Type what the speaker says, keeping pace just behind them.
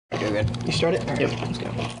good. You start it? Alright, Yep. let's go.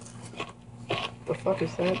 The fuck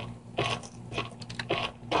is that?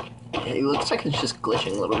 Yeah, it looks like it's just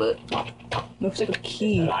glitching a little bit. Looks like a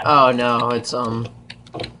key. Oh no, it's okay.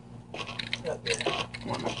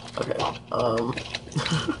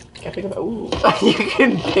 Can I pick up? Ooh. You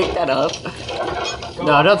can pick that up.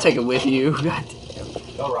 No, don't take it with you. God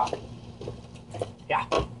damn. Go rock. Yeah.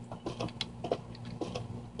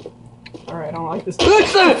 Alright, I don't like this.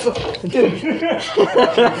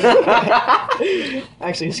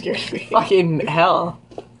 Actually, it scared me. Fucking hell.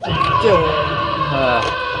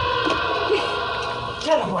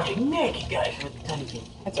 Naked guys with tiny feet.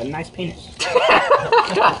 That's a nice penis.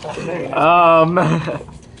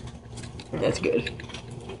 That's good.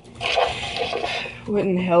 What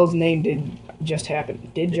in hell's name did just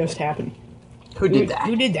happen? Did just happen? Who did that?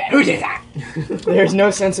 Who did that? Who did that? There's no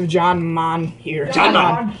sense of John Mon here. John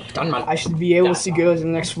Mon. John Mon. I should be able to see goes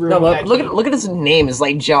in the next room. No, look at his name. It's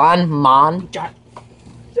like John Mon. John.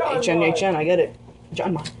 HN, I get it.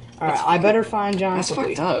 John Mon. Alright, I better find John. That's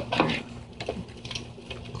quickly. fucked up.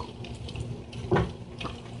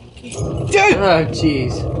 Dude! Oh,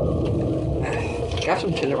 jeez. Got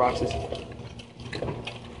some tinder boxes.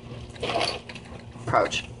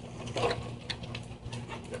 Crouch.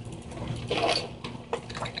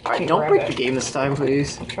 Alright, don't break the game this time,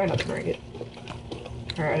 please. I'll try not to break it.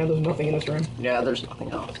 Alright, I know there's nothing in this room. Yeah, there's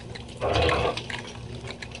nothing else. Alright.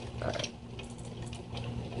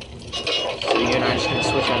 So you and I are just gonna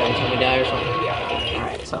switch out every time we die or something? Yeah.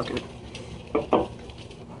 Alright, sounds good.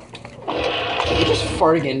 Did you just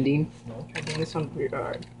fart again, Dean? I think this sounds weird.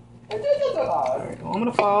 Alright. Alright, well, I'm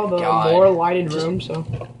gonna follow the God. more lighted room, so.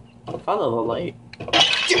 Follow the light.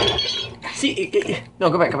 See, no,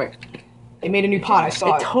 go back. It made a new pot, I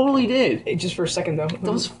saw It it. totally did. It just for a second, though.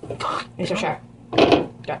 Those. It's a shot.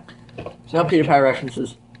 Got No Peter Pie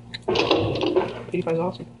references. PewDiePie's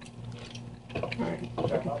awesome. Alright.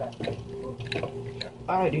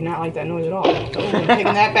 I do not like that noise at all. Oh, I'm picking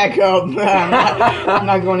that back up. I'm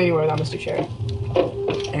not going anywhere without Mr. Cherry.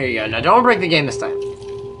 Here you go. Now don't break the game this time.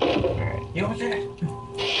 Alright. You almost did it.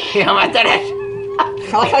 Yeah, I did it.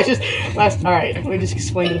 Like I just alright, let me just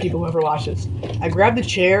explain to the people who ever watch this. I grabbed the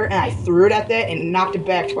chair and I threw it at that and knocked it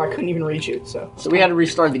back to where I couldn't even reach it, so. So we had to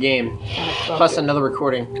restart the game. Plus another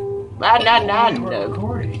recording. No.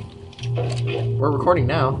 Recording. We're recording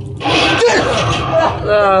now.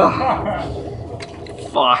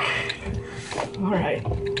 Fuck. Alright.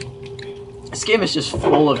 This game is just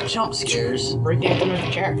full of jump scares. Break down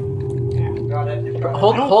Mr. Chair. Yeah.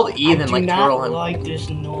 Hold E then like I do twirl not him. like this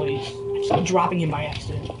noise. I'm just dropping him by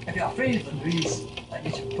accident. If you're afraid of these, like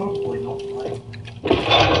you should probably not like.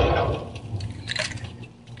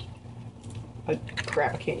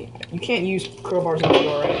 Crap, I can't. You can't use crowbars on the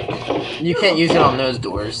door, right? You can't use it on those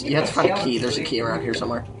doors. You have to find a key. There's a key around here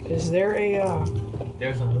somewhere. Is there a,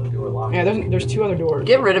 There's another door locked. Yeah, there's two other doors.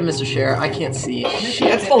 Get rid of Mr. Share. I can't see shit.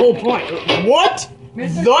 That's the whole point. What? The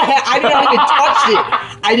heck? I did not even touch it.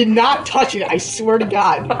 I did not touch it. I swear to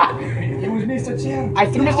God. It was Mr. Chen. I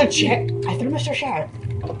threw Mr. Chat,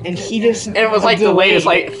 and he just. And it was like the latest,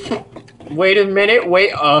 like, wait a minute,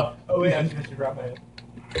 wait, Oh wait, I'm supposed to grab my head.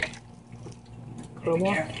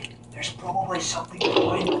 Crowbar? There's probably something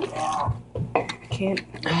behind the wall. Can't.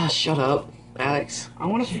 Ah, shut up, Alex. I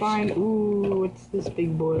want to find. Ooh, what's this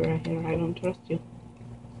big boy right here? I don't trust you.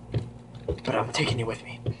 But I'm taking you with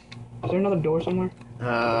me. Is there another door somewhere?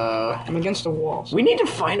 I'm against the wall. So. We need to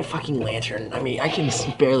find a fucking lantern. I mean, I can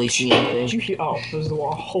barely see Did anything. you hear? Oh, it was the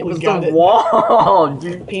wall. It Holy was God. the wall,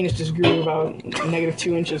 dude. Penis just grew about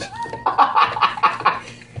 -2 inches.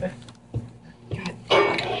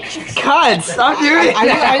 God, stop doing it.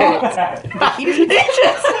 I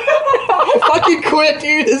fucking quit,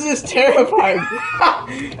 dude. This is terrifying.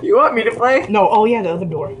 You want me to play? No, oh yeah, the other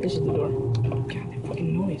door. This is the door. God, that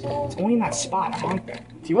fucking noise. It's only in that spot. I want that.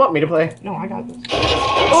 Do you want me to play? No, I got this.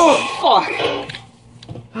 Oh, fuck.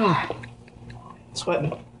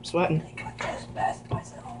 Sweating.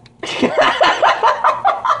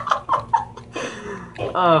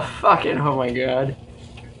 Oh, fucking, oh my God.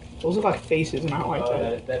 Those look like faces, and I don't like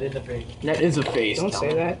that. That is a face. That is a face. Don't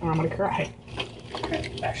say that, or I'm gonna cry.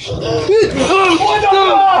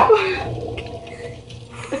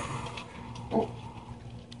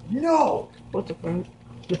 No! What the fuck?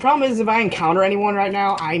 The problem is, if I encounter anyone right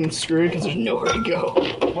now, I'm screwed because there's nowhere to go.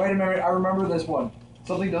 Wait a minute, I remember this one.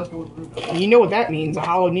 Something does go with the roof. You know what that means? A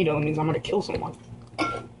hollow needle means I'm gonna kill someone.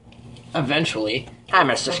 Eventually. Hi,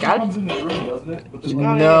 Mr. Something Scott. comes in this room, doesn't it? But this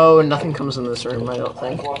No, nothing comes in this room, I don't I was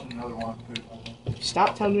think. watching another one.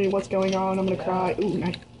 Stop telling me what's going on. I'm gonna cry. Ooh,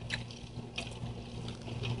 nice.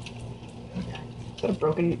 Is that a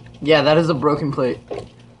broken? Yeah, that is a broken plate.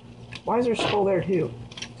 Why is there a skull there too?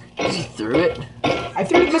 He threw it. I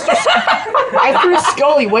threw I threw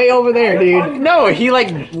Scully way over there, dude. No, he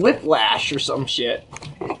like whiplash or some shit.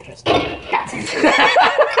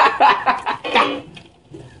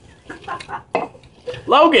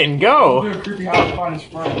 Logan, go. Do a creepy house to find his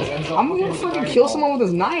friends. Ends up I'm gonna with fucking the kill ball. someone with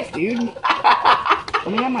his knife, dude. Let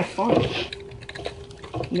me have my fun.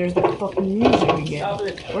 And there's the fucking music again.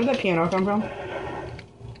 Where did that piano come from?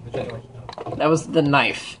 That was the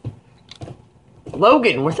knife.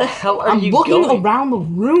 Logan, where the hell are I'm you looking going? around the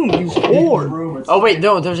room, you In the whore. room, it's- Oh wait,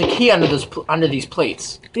 no, there's a key under these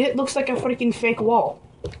plates. It looks like a freaking fake wall.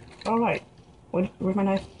 Alright. Where's my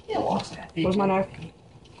knife? Yeah, lost that. Where's my knife?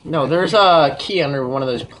 No, there's a key under one of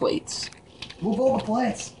those plates. Move all the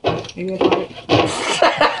plants. Maybe I got it.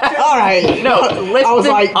 Alright. No, lift I was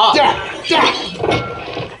them like, up.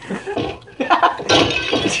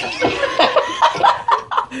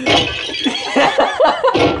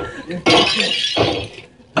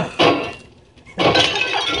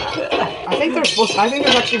 I think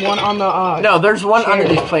there's actually one on the, No, there's one chair. under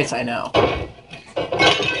these plates, I know.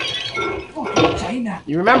 Fucking China.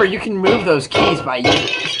 You remember, you can move those keys by you.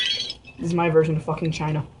 This is my version of fucking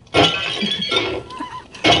China.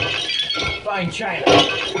 Find China.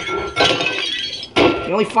 The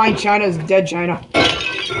only fine China is dead China.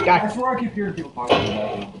 I God. swear I keep hearing people talking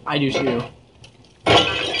about it. I do too.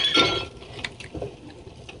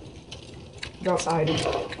 Go outside.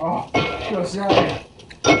 Oh, go outside.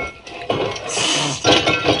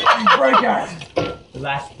 Break out. The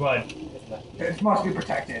last one. It must be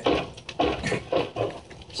protected.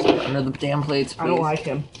 Under the damn plates, please. I don't like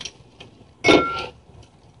him.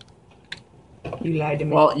 You lied to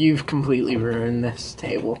me. Well, you've completely ruined this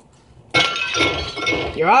table.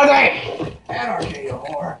 You're out of there! Anarchy, you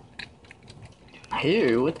whore.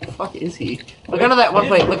 Ew, what the fuck is he? Look under that one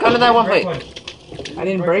plate. Look under that one plate. I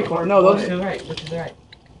didn't break one. No, Look to those. the right. Look to the right.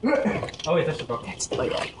 Oh wait, that's the broken. That's the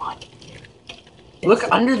Like, right one. look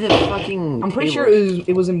under the fucking. I'm pretty table. sure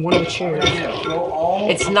it was in one of the chairs.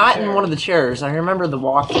 It's not in one of the chairs. I remember the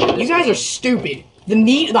walkthrough. You guys are stupid.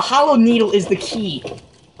 The hollow needle is the key.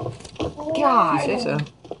 God. You say so.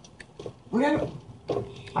 Look at him.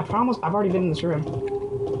 I promise. I've already been in this room.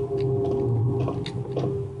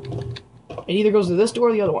 It either goes to this door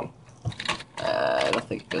or the other one. I don't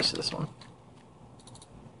think it goes to this one.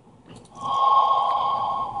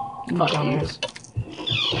 You Fuck dumbass.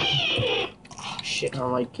 Oh, shit. Oh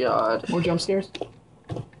my god. More jump scares.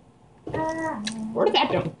 Where did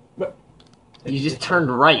that go? But You just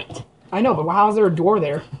turned right. I know, but how is there a door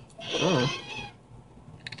there? Mm.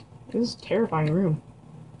 This is a terrifying room.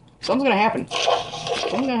 Something's gonna happen.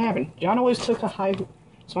 Something's gonna happen. John always took a high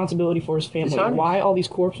responsibility for his family. John- Why all these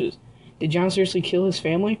corpses? Did John seriously kill his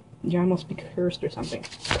family? John must be cursed or something.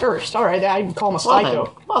 Cursed. All right, I even call him a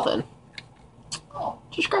psycho. Well then.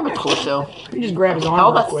 Just grab a torso. Let me just grab his arm How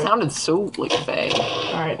real that quick. sounded so like vague.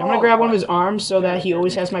 All right, I'm gonna grab one of his arms so that he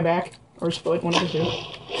always has my back, or his foot, one of the two.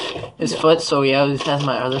 His foot, so he always has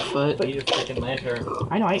my other foot. Need a freaking lantern.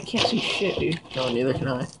 I know I can't see shit, dude. No, neither can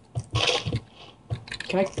I.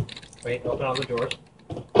 Can I? Wait, open all the doors.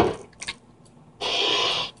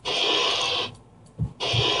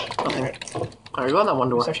 Okay. Alright, go on that one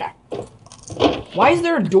door. So shy. Why is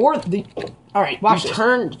there a door? All right, watch You this.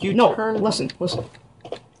 turned. You No, turned. listen.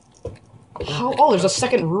 How? Oh, there's a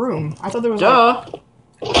second room. I thought there was. Duh.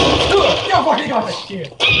 Yo, fucking got this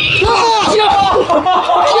shit.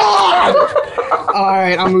 All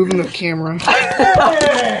right, I'm moving the camera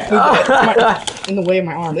in the way of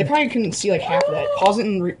my arm. They probably couldn't see like half of that. Pause it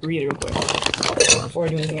and read it real quick before I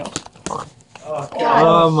do anything else. Oh,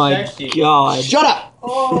 Oh my god. Shut up!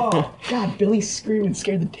 Oh. God, Billy screamed and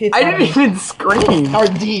scared the tits I out of didn't me. even scream. Or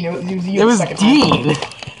Dean. It was you. It was the second time. Dean.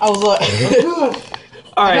 I was like,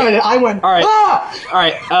 Alright. no, I went. All right. Ah!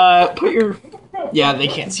 Alright, put your. Yeah, they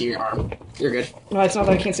can't see your arm. You're good. No, it's not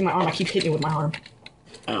that I can't see my arm. I keep hitting it with my arm.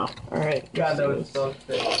 Oh. All right. God, that was so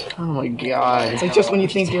sick. Oh my god. It's like just when you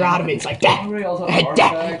think you're out of it, it's like that. Everybody else has a heart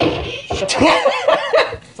attack. Shut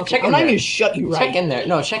up. So check I'm in not there. even gonna shut you right. Check in there.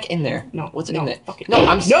 No, check in there. No, What's no, in there? fuck it. No,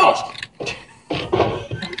 I'm No! serious.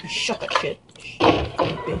 Shut that shit.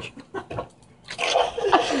 Bitch.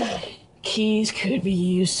 Keys could be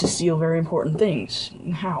used to steal very important things.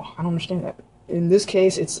 How? I don't understand that. In this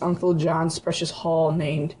case, it's Uncle John's precious haul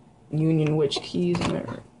named Union Witch Keys.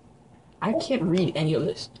 I can't read any of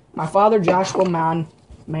this. My father, Joshua Man,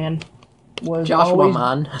 was Joshua always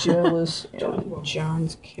Man. jealous of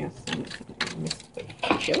John's Catholic.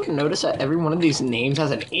 You ever notice that every one of these names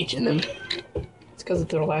has an H in them? It's because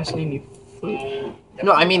it's their last name, you fool.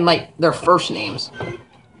 No, I mean like their first names.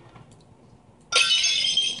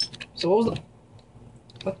 So what was the...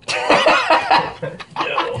 What?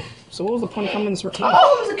 So what was the point of coming in this room?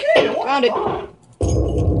 Oh, there's a kid! What? Found it!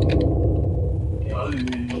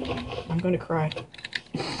 I'm gonna cry.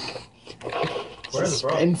 Where's the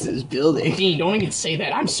bro? Suspense is building. Dean, don't even say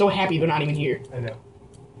that. I'm so happy they're not even here. I know.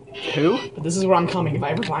 Who? But this is where I'm coming if I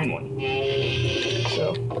ever find one.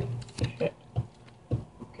 So,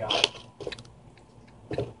 God.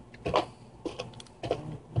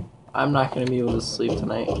 I'm not gonna be able to sleep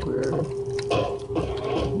tonight.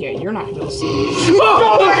 yeah, you're not gonna be able to see.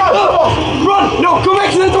 Oh my god! Oh! Run! No! Go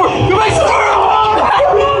back to the door! Go back to the door!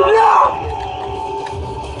 No!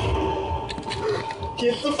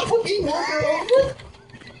 Get the fucking walker over!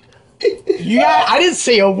 Yeah, I didn't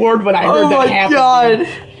say a word, but I heard Oh that my happen. god!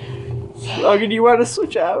 Logan, do you want to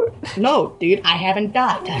switch out? No, dude, I haven't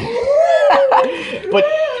died. But,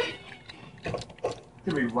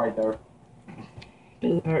 He'll be right there.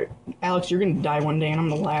 alright, Alex, you're gonna die one day, and I'm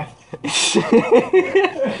gonna laugh.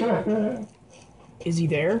 Is he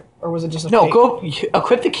there, or was it just a No, fake? go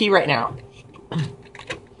equip the key right now.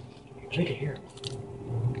 Make it here.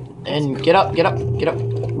 And get up, get up, get up.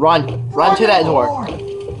 Run. Run to that door.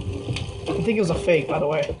 I think it was a fake, by the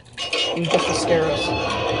way. It was just to scare us.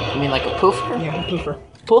 You mean like a poofer? Yeah, a pooper.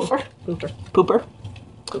 Poofer? Pooper. Pooper?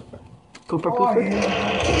 Pooper. Pooper, pooper?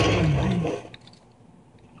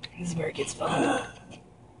 This is where it gets fun.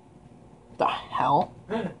 The hell?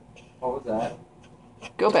 What was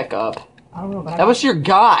that? Go back up. I don't know, but That was your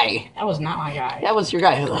guy. that was not my guy. That was your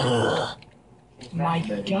guy. My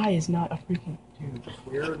guy is not a freaking... Dude,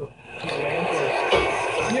 where are the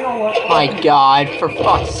lamp? You know what? My god, for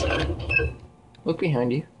fuck's sake. Look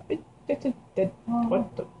behind you.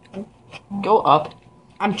 What the... Go up.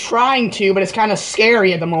 I'm trying to, but it's kind of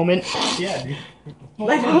scary at the moment. Yeah, dude.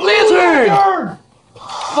 Lantern!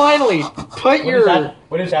 Finally! Put What your... is that?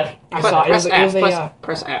 What is that? I saw it. It was, Press it was F, a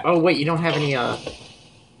press F. Oh wait, you don't have any,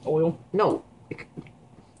 oil. No.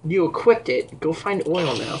 You equipped it. Go find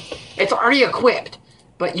oil now. It's already equipped,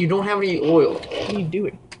 but you don't have any oil. What are you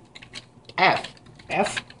doing? F.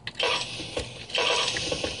 F?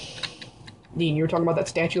 Dean, you were talking about that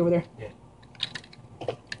statue over there?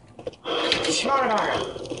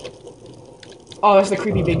 Oh, that's the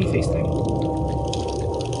creepy baby face thing.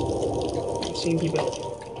 I've seen people...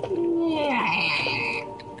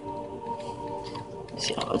 Let's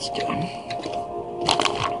see how it's doing.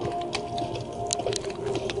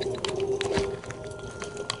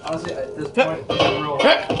 Honestly, at this point,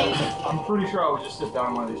 I'm pretty sure I would just sit down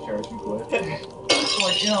on one of these chairs and quit. It's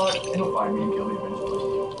like, you know what? He'll find me and kill me eventually.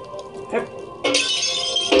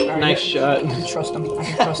 Alright, Nice shot. I can trust him. I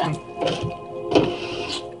can trust him.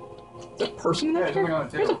 There's a person in that Yeah, chair? something on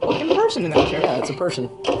the There's a table. fucking person in that chair. Yeah, it's a person.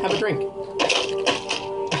 Have a drink.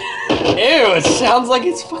 Ew, it sounds like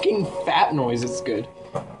it's fucking fat noise. It's good.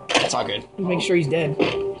 It's all good. Make sure he's dead. I think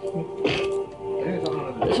it's something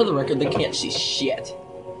on the For the record, they can't see shit.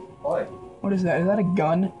 Why? What is that? Is that a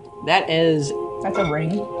gun? That is... That's a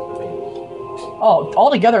ring? Oh,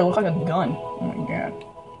 all together it looks like a gun. Oh my god.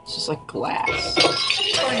 It's just like glass.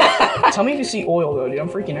 Tell me if you see oil though, dude. I'm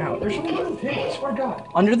freaking out. There's something on the table, I swear to God.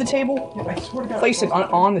 Under the table? Yeah, I swear to God. Place it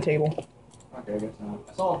on the table. Okay, I guess not.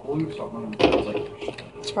 I saw a blue something on the table. I was like,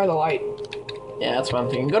 It's probably the light. Yeah, that's what I'm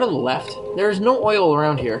thinking. Go to the left. There's no oil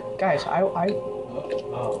around here. Guys,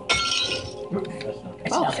 Oh.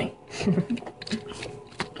 it's Oh. nothing.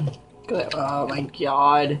 Oh my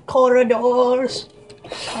god. Corridors.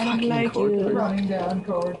 I don't Fucking like corridors. you. running down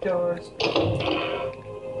corridors.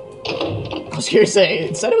 I was here to say,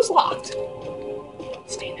 it said it was locked.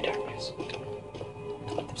 Stay in the darkness.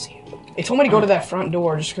 Don't let them see you. They told me to go to that front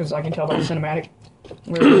door just because I can tell by the cinematic.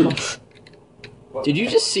 Did you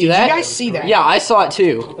just see Did that? you guys see that? Yeah, I saw it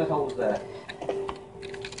too. What the hell was that?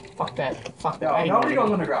 Fuck that. Fuck that. No, I- nobody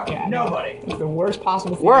goes underground. Yeah, Nobody. It's the worst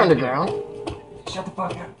possible thing. We're I can do. underground. Shut the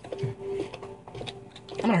fuck up.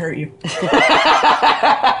 I'm gonna hurt you.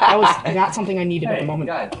 That was not something I needed at Hey, the moment.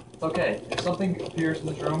 guys, it's okay. If something appears in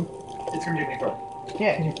this room, it's gonna get me first.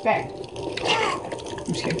 Yeah, it's back. I'm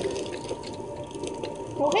just kidding.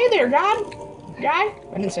 Well, hey there, God. Guy?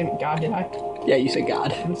 I didn't say God, did I? Yeah, you said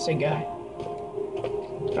God. I didn't say guy.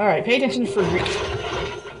 Alright, pay attention for Greece.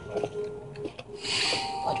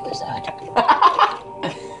 What was that?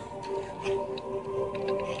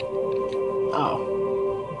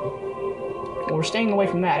 Oh, Well, we're staying away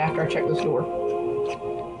from that after I check this door.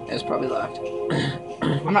 it's probably locked.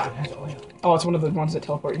 I'm not. Oh, it's one of the ones that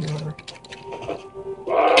teleport you over.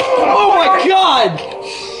 Oh my god!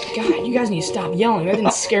 God, you guys need to stop yelling. That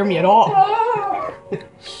didn't scare me at all. I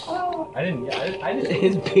didn't. I just.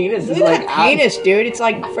 His penis is Look like at that penis, dude. It's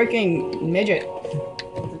like freaking midget.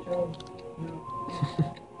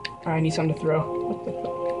 Alright, I need something to throw. What the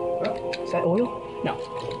fuck? Is that oil? No.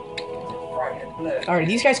 Alright,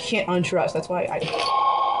 these guys can't untrust. That's why I...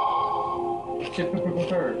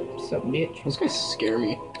 What's up, bitch? Those guys scare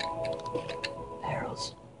me.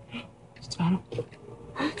 Arrows. Stefano?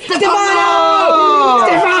 Stefano!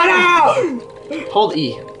 Hold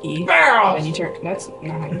E. E. Barrels! And you turn... That's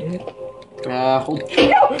not how you do it. Hold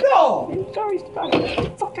No! I'm sorry,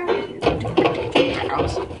 Stefano. Fuck out of here.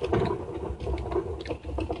 barrels.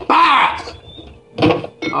 Barrels!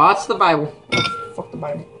 Oh, that's the Bible. Fuck the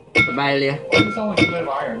Bible. The Bible. Why does it sound like a bit of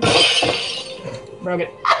iron? Broke it.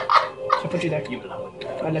 Should I put you there?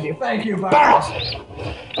 I love you. Thank you, Barrels!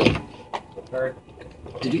 Bird.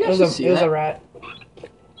 Did you It guys was see a that? rat.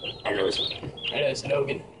 Hello, Hello,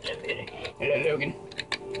 Logan. Hello, Logan.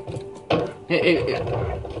 hey.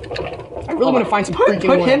 I really want to find some freaking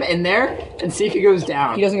Put oil. him in there and see if he goes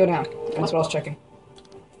down. He doesn't go down. That's what I was checking.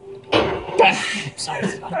 Sorry.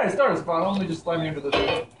 Hey, start as fun. Let me just slam you into the...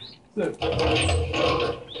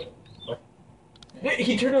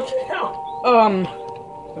 He turned upside down.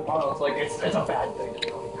 It's like, it's a bad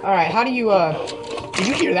thing. Alright, how do you, did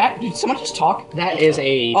you hear that? Did someone just talk? That is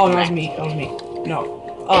a. Oh, no, that was me. That was me. No.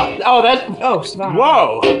 Oh, that. Oh, Stefano.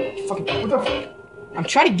 Whoa! Fucking, what the I'm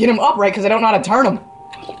trying to get him up right because I don't know how to turn him.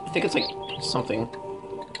 I think it's like something.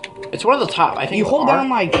 It's one of the top. I think You it's hold R. down,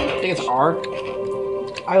 like... I think it's R.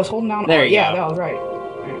 I was holding down... There you yeah, go. that was right.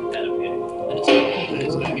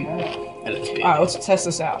 Alright, let's test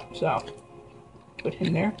this out. So, put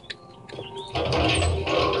him there.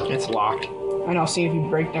 It's locked. I know, see if you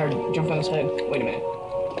break or jump on his head. Wait a minute.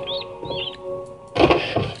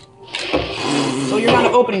 So you're not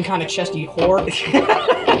an opening kind of chest, you whore.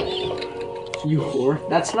 You whore.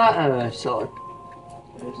 That's not a cellar.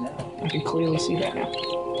 I can clearly see that now.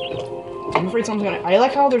 I'm afraid someone's gonna... I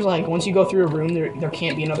like how there's like, once you go through a room, there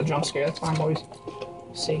can't be another jump scare. That's why I'm always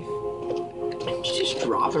safe. Did you just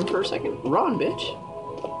drop him for a second? Run,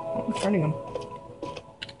 bitch. I'm turning him.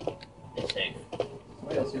 It's safe.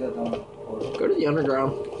 Wait, I'll see that down. Go to the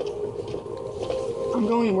underground. I'm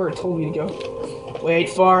going where it told me to go. Wait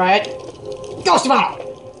for it. Go, Stefano!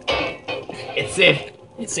 It's safe.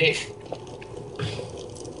 It's safe.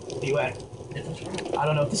 Where you at? I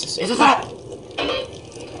don't know if this is safe. It's that.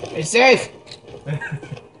 It's safe!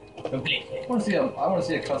 Completely. I want to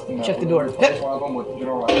see a custom map. Check the door. One of them with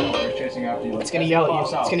general rifle chasing after you. Like, It's gonna yell at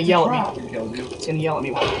you. It's gonna yell at me. It kills you. It's gonna yell at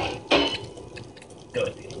me.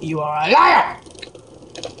 Good. You are a liar!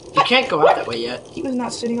 You can't go out that way yet. He was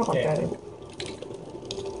not sitting up like Yeah. that.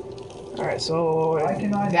 Alright, so Why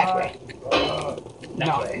can I that not- way.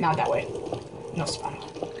 No, not that way. No, Stefano.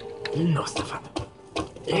 No, Stefano.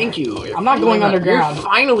 Thank you. You're I'm not going finally underground. You're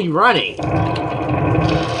finally running.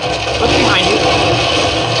 What's behind you?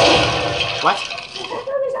 What?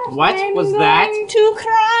 What was that? To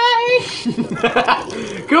cry.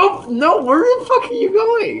 Go! No, where the fuck are you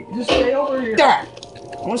going? Just stay over here. There. I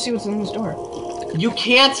want to see what's in this door. You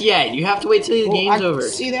can't yet. You have to wait till the Well, game's I over.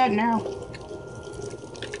 see that now.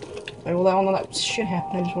 Well, I don't know that shit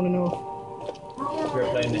happened. I just want to know. We're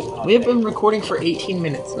playing this. We have been recording for 18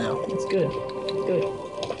 minutes now. It's good. Good.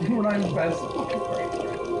 We're not even past the fucking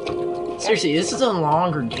break. Seriously, this is a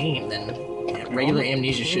longer game than regular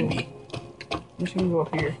Amnesia should be. I'm just gonna go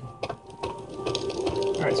up here.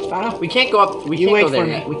 Alright, Stefano. We can't go up. We You can't wait go there for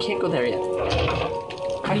me. yet. We can't go there yet.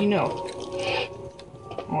 How do you know?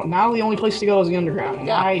 Well, now the only place to go is the underground. And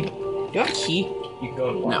Yeah. do you have a key? You can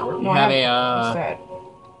go to No, you No, I have What's a that?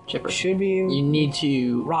 chipper. Should be You need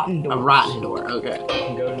to rotten door. a rotten door. Okay. You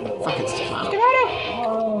can go to the Fucking Stefano. Stefano! Oh,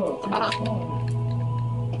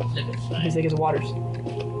 He's like his waters.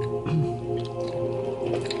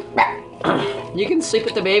 You can sleep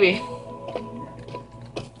with the baby.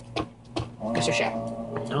 Mr. Chef.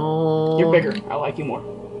 No. You're bigger. I like you more.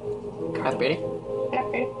 Hi, baby.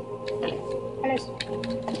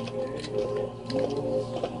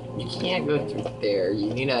 You can't go through there.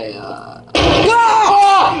 You need a.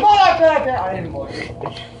 I didn't look.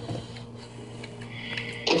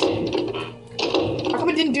 How come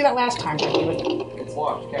it didn't do that last time? It's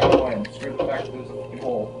locked. Can't go in. Screw the fact that there's a fucking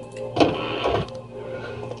hole.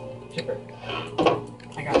 chipper.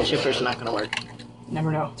 I got The it. chipper's not gonna work.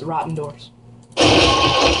 Never know. It's rotten doors.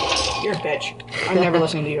 You're a bitch. I'm never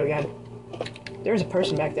listening to you again. There's a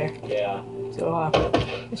person back there. Yeah. So,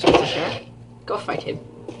 It's for sure. Go fight him.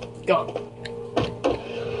 go.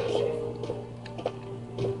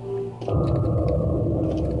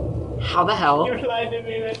 How the hell? You're lying to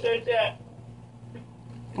me, Mr. Jet. I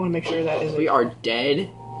want to make sure that is We are dead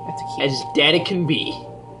that's a key. as dead it can be.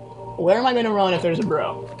 Where am I going to run if there's a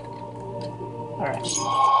bro? Alright.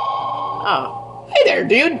 Oh. Hey there,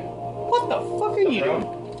 dude! What the fuck are you doing?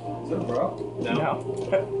 Is it a bro? No.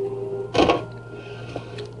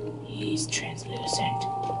 He's translucent.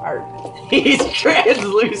 Or He's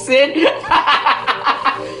translucent.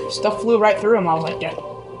 stuff flew right through him. I was like, yeah.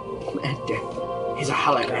 He's a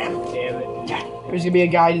hologram. Damn it. There's gonna be a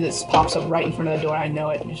guy that pops up right in front of the door. I know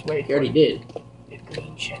it. Just wait. He already did. It's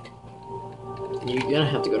green shit. You're gonna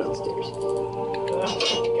have to go downstairs.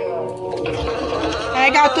 I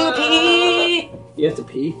got to pee. You have to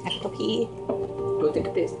pee? I have to pee. Go take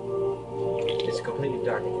a piss. It's completely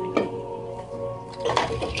dark.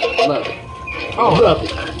 Love it. Oh, Love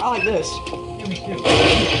it. I like this.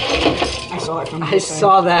 I saw that coming. I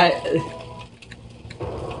saw that.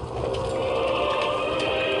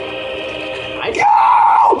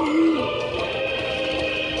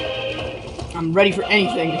 I'm ready for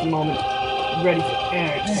anything at the moment. I'm ready for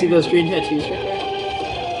anything. See those green tattoos right there?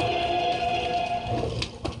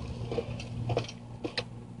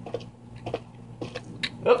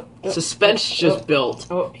 Oh, Suspense just built.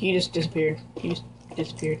 oh, he just disappeared. He just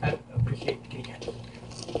disappeared. I appreciate getting it.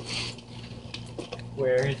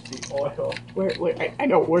 Where is the oil? Where? I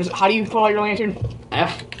know. Where's? How do you pull out your lantern?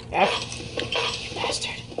 F. F. You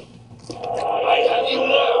bastard. I have you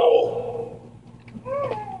now.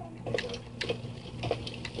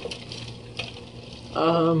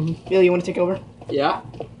 Billy, you want to take over? Yeah.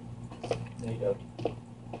 No, you don't.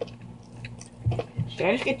 Did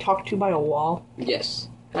I just get talked to by a wall? Yes.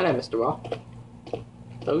 Hello, Mr. Wall.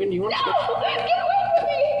 Logan, do you want to switch?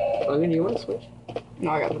 Logan, do you want to switch? No,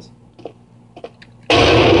 I got this.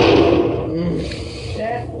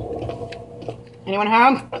 Anyone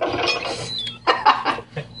home?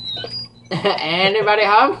 Anybody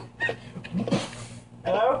home?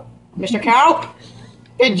 Hello? Mr. Cow?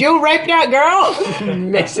 Did you rape that girl?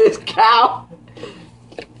 Mrs. Cow.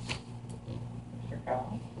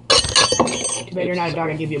 Too bad you're not a dog.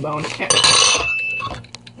 I'd give you a bone.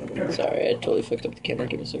 Sorry, I totally fucked up the camera.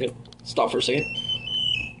 Give me a second. Stop for a second.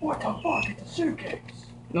 What the fuck? It's a suitcase.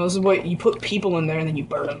 No, this is what you put people in there and then you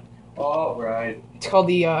burn them. Oh, right. It's called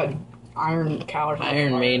the Iron Cow or something.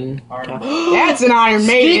 Iron Maiden. Iron- That's an Iron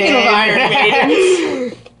Maiden. Speaking of Iron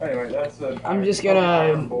Maidens. Anyway, that's a. I'm just gonna-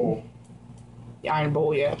 Iron Bowl. The Iron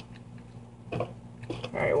Bowl, yeah.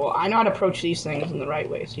 Alright, well, I know how to approach these things in the right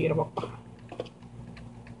way, so you gotta walk behind.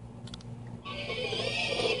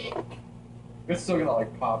 It's still gonna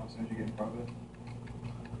like pop as soon as you get in front of it.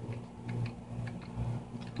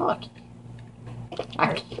 Look.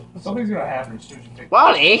 Something's gonna happen as soon as you take.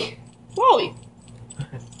 Wally. Wally!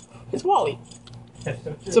 It's Wally.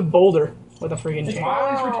 It's a boulder with a freaking It's chain.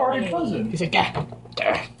 Miley's retarded cousin. He's like, yeah.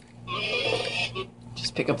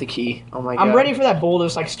 Just pick up the key. Oh my god. I'm ready for that boulder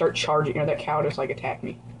to like start charging, or that cow just like attack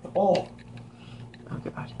me. Oh, Oh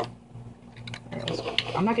god. Alright, let's go.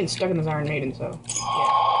 I'm not getting stuck in this Iron Maiden, so.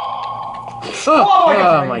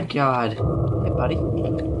 Oh my god. Hey, buddy.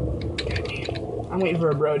 I'm waiting for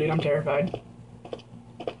a bro, dude. I'm terrified.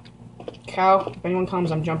 Cow, if anyone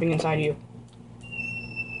comes, I'm jumping inside you.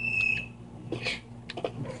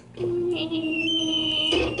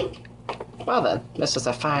 Well then, this is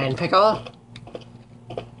a fine pickle.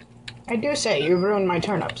 I do say, you've ruined my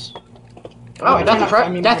turnips. Oh, my that's turnips, I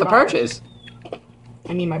mean that's my a balls. purchase.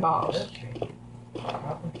 I mean my balls.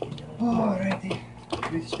 alrighty.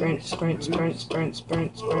 Sprint, sprint, sprint, sprint, sprint,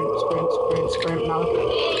 sprint, sprint, sprint, sprint, now.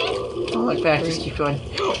 Don't look back, just keep going.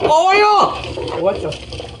 Oil! What the?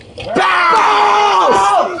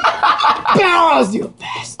 Balls! Balls, you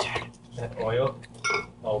bastard! That oil?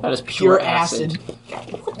 Oh, That is Pure acid.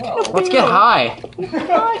 Let's get high.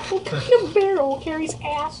 God, what kind of barrel carries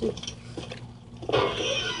acid? I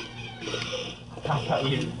thought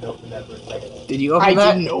you didn't open that for a second. Did you open I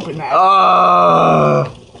that? didn't open that.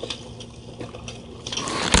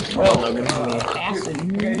 Well, Logan. Acid.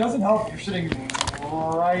 Okay, it doesn't help if you're sitting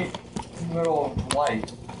right in the middle of light.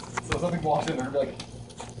 So if something walks in, they're gonna be like,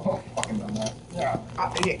 oh, fucking done that. Yeah.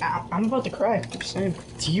 I'm about to cry. I'm just saying.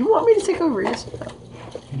 Do you want me to take over yours?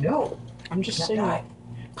 No. I'm just saying.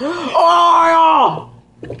 Oh!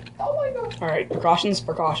 Oh my god. Alright, precautions,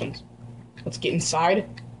 precautions. Let's get inside.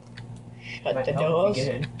 Shut Might the help doors. if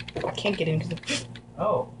you get in. I can't get in because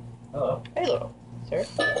Oh. Hello. Hello, sir.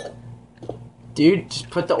 Dude, just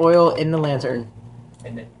put the oil in the lantern.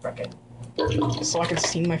 And then frickin'. So I can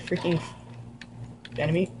see my freaking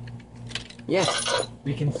enemy. Yes.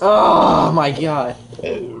 We can. Oh my god.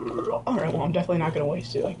 Alright, well, I'm definitely not going to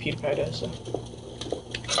waste it like PewDiePie does, so.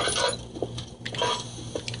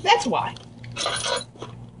 That's why.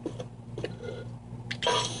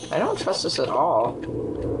 I don't trust this at all.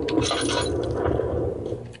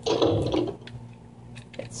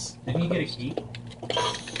 It's Didn't you get a key?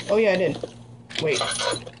 Oh, yeah, I did. Wait.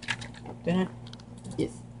 Did I?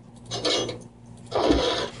 yes.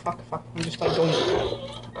 Fuck. I'm just like going.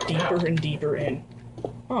 deeper and deeper in.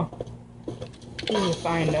 Oh. We'll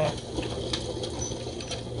find, Oh,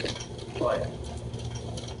 yeah.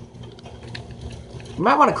 You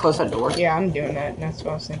might want to close that door. yeah, I'm doing that. That's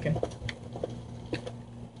what I was thinking.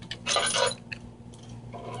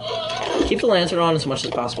 Keep the lantern on as much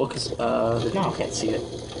as possible, because the No. people can't see it.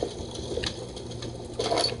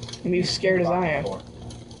 Be as scared as I am. Okay,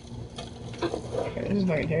 this is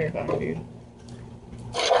fucking terrifying, dude.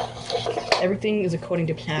 Everything is according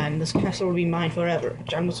to plan. This castle will be mine forever.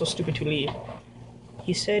 John was so stupid to leave.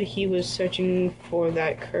 He said he was searching for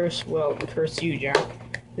that curse. Well, curse you, John.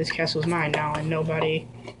 This castle is mine now, and nobody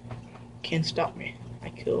can stop me. I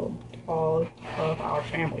killed all of our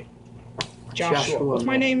family. Joshua. What's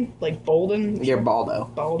my name? Like Bolden? You're Baldo.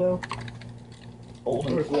 Baldo?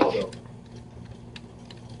 Bolden. Where's Waldo?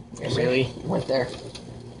 Really? You went there.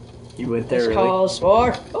 You went there, This really? calls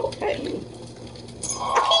for... Oh, hey.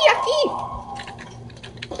 Yucky,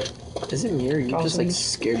 Is it me or are you just, like,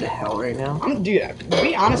 scared to hell right now? I'm, dude, to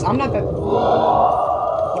be honest, I'm not that...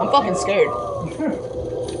 I'm fucking scared.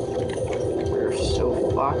 We're so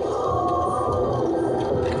fucked.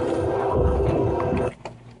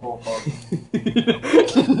 Oh, fuck.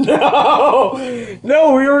 No!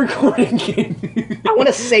 No, we were recording. I want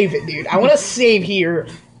to save it, dude. I want to save here.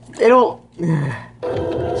 They don't...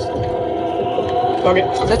 Fuck it.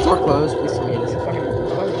 Is that door closed? Please tell me it is. Fucking...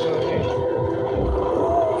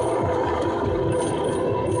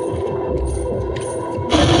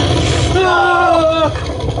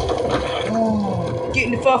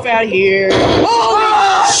 Getting the fuck out of here.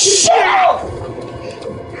 Oh, shit!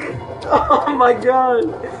 Oh my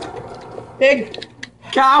god. Pig.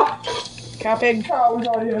 Cow! Cow pig. Oh,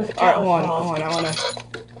 God, yes. Alright, hold on. I want to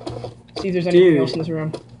see if there's anything else in this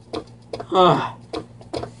room. Ugh.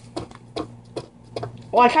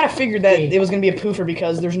 Well, I kind of figured that it was going to be a poofer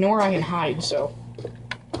because there's nowhere I can hide, so.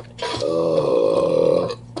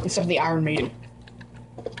 Except for the Iron Maiden.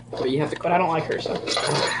 But you have to... But I don't like her, so.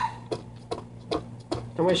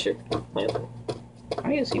 How much your lantern? I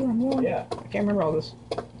need to see where I'm going. Yeah. I can't remember all this.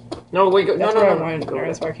 No, wait, go... That's No, where no, I went. Go. Alright,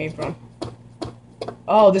 that's where I came from.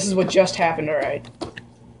 Oh, this is what just happened, alright.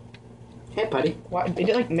 Hey, buddy. Why, did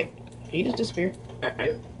it, like, did he just disappear?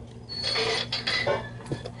 I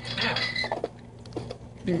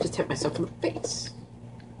just hit myself in the face.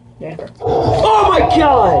 Yeah. Oh my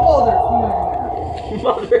god!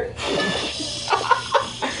 Mother.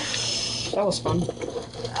 That was fun.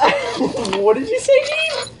 What did you say,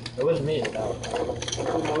 Dean? It was me. No.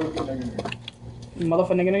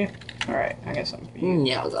 Motherfucker nigga. Alright, I got something for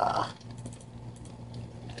you. Yowza.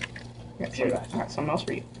 I got something else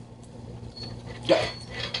for you.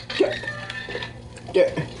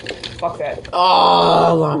 Fuck that.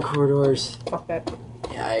 Oh, long corridors. Fuck that.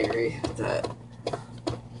 Yeah, I agree with that.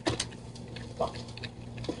 Fuck.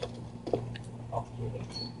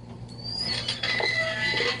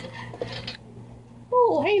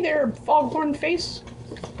 Oh, hey there, foghorn face.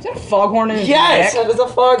 Is that a foghorn in his Yes, neck? that is a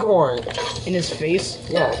foghorn. In his face?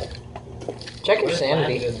 Yeah. Check your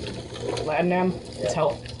sanity. Latinam? It's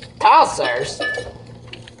help. Tossers.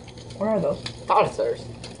 Where are those? Tossers.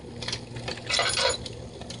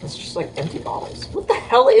 It's just like empty bottles. What the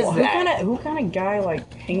hell is Well, that? who kind of guy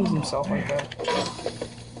like hangs himself like that?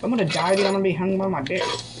 If I'm gonna die, dude, I'm gonna be hung by my dick.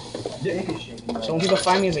 So when people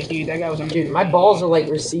find me, it's like, dude, that guy was Dude, my balls are like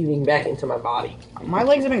receiving back into my body. My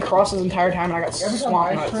legs have been crossed this entire time, and I got Every time swamp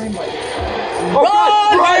ice nuts. cream, like, Oh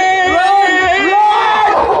god! Run!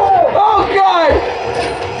 Oh god!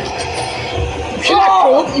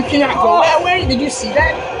 You cannot go that way. Did you see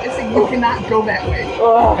that? It's like you cannot go that way.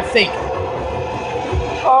 Oh, I think.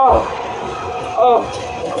 oh, oh.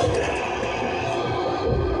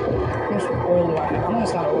 How much oil do I have? I'm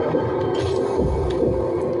almost out of oil.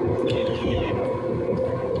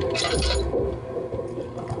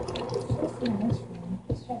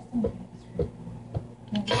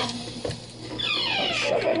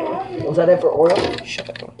 Shut that door. Was that it for oil? Shut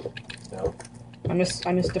that door. No. I miss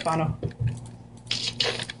Stefano.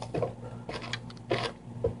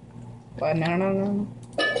 What? No.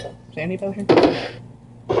 Sandy potion?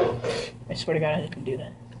 I swear to God, I didn't do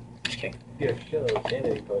that. Just kidding. Yeah, shit,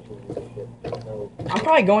 sanity potions and shit. No. I'm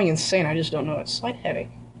probably going insane. I just don't know it. Slight headache.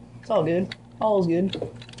 It's all good. All's good.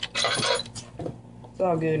 It's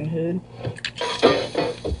all good in hood.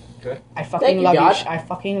 Okay. I fucking Thank you, love God. you. I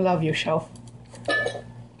fucking love you, Shelf.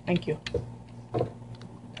 Thank you.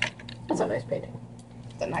 That's a nice painting.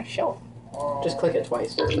 It's a nice shelf. Just click it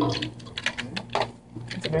twice.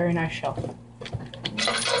 It's a very nice shelf.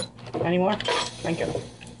 Any more? Thank you.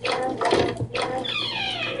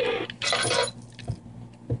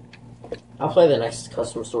 I'll play the next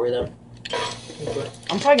custom story then.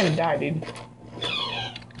 I'm probably gonna die, dude.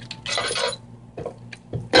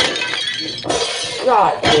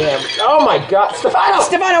 God damn. Oh my god. Stefano!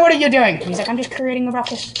 Stefano, what are you doing? He's like, I'm just creating a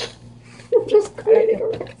ruckus. Just creating a...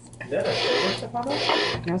 Is that a silver Stefano?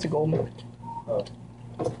 Now it's a golden. Oh.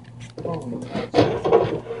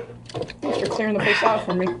 Thanks for clearing the place out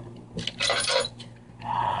for me.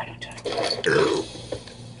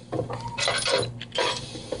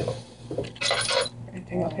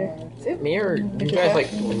 Anything up here? Is it me or you guys like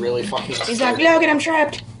really fucking He's scared? like, look, I'm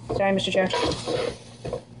trapped. Sorry, Mr. Chair.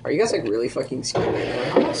 Are you guys like really fucking scared right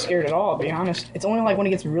now? I'm not scared at all, to be honest. It's only like when it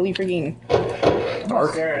gets really freaking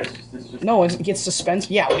Dark. It's just no, it gets suspense.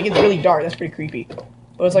 Yeah, when it gets really dark, that's pretty creepy.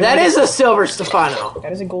 But it's like That when it is a silver Stefano. gets-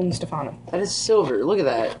 that is a golden Stefano. That is silver. Look at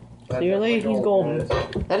that. Clearly, he's golden.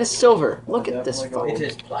 That is silver. Look at this phone. It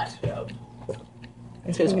is platinum.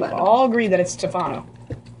 It is We platinum. all agree that it's Stefano.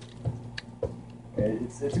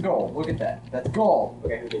 It's a gold. Look at that. That's gold.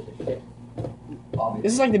 Okay, who did this shit? Obviously.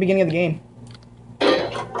 This is like the beginning of the game.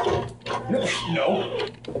 No.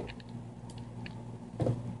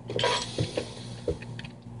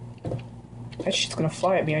 That shit's gonna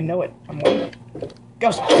fly at me. I know it. I'm waiting.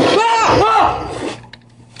 Ghost. Ah!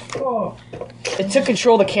 Oh, It took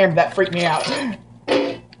control of the camera. That freaked me out.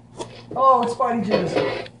 oh, it's Spidey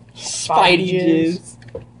jizz. Spidey jizz.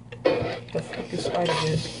 The fuck is Spidey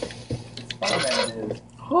jizz? Spider-Man jizz.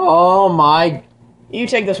 Oh my. You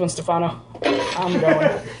take this one, Stefano. I'm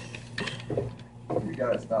going. You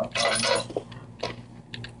gotta stop. Oh,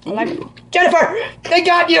 I'm like, Jennifer! They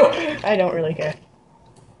got you! I don't really care.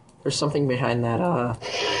 There's something behind that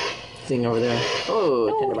thing over there.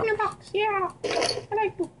 Oh, tinderbox. $100. Yeah. I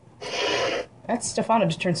like you. That's Stefano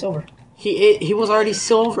just turned silver. He was already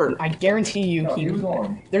silver. I guarantee you, no. He was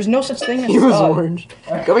orange. there's no such thing as He was orange.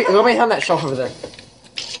 Go behind that shelf over there.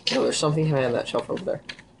 No, there's something behind that shelf over there.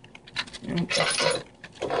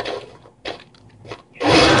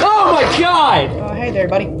 Oh my god! Oh, hey there,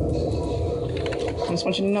 buddy. I just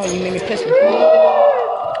want you to know you made me piss.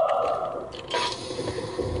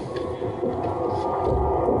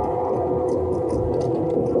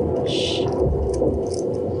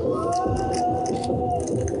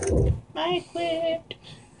 I quit.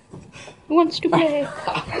 Who wants to play? I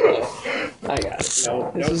got it.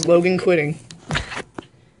 No, This is Logan quitting.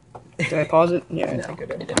 Did I pause it? Yeah, I think I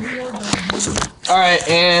did. Alright,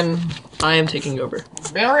 and I am taking over.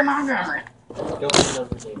 Barry Montgomery. Don't know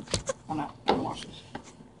the name. Oh no, I don't watch this.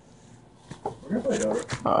 We're gonna play it over.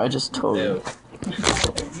 Oh, I just told No. you.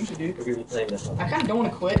 You should do. We're gonna be playing this one. I kind of don't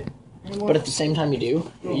want to quit. But at the same time, you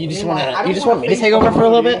do. You just I want don't to. You just wanna want me to think take over about for a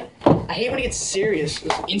little it. bit. I hate when it gets serious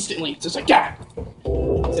just instantly. It's just like, yeah.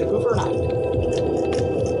 Is it a pooper or not?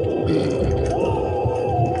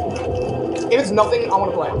 If it's nothing, I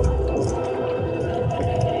want to play.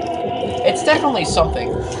 It's definitely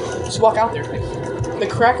something. Just walk out there. The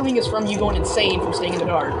crackling is from you going insane from staying in the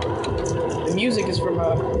dark. The music is from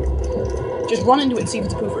just run into it and see if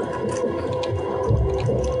it's a pooper.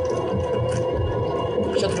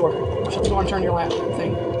 Shut the door. Shut the door and turn your lap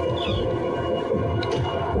thing.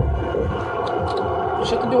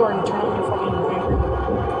 Shut the door and turn on your fucking vampire.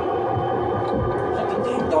 Shut the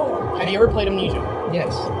damn door. Have you ever played Amnesia?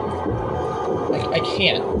 Yes. I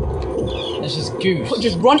can't. It's just goose.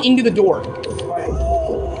 Just run into the door.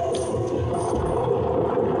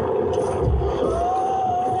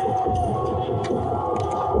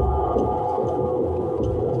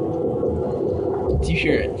 Do you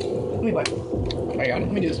hear it? Let me play. I got it.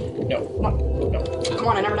 Let me do this. No. Come on. No. Come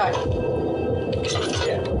on, I never died.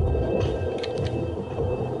 Yeah.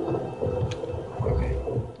 Okay.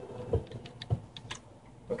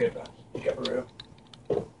 Okay, bye. Peekaboo.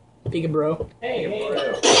 Peekaboo. Hey,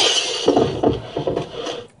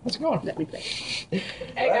 How's it going? Let me play. hey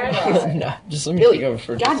guys. No, just let me Billy, take over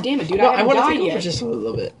for. God damn it, dude. No, I I haven't want to died take over yet. just a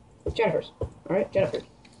little bit. Jennifer's. Alright, Jennifer.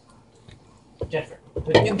 Jennifer.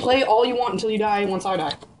 You can play all you want until you die once I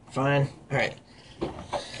die. Fine. All right.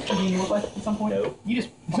 Do you want to play at some point? No. You just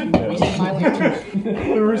No. wasted my life.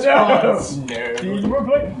 The response. No. Do you want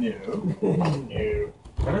to play? No. No.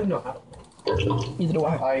 I don't even know how to play. Neither do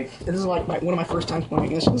I. This is like one of my first times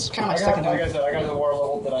playing this. This is kind of my second like I time. said, I got the war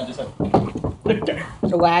level that I just had.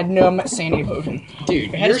 Ladanum sanity potion. Dude,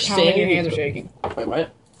 Your head you're is pounding, your saying. hands are shaking. Wait,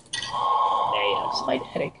 what? Yeah, slight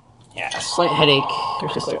headache. Yeah, a slight headache.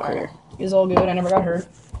 Crystal clear. It's all good. I never got hurt.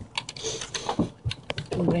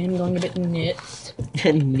 Brain going a bit nuts.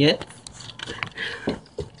 Yet.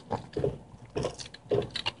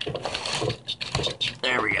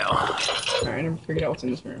 There we go. Alright, I never figured out what's in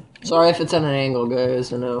this room. Sorry if it's at an angle,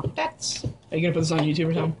 guys. I know. That's. Are you gonna put this on YouTube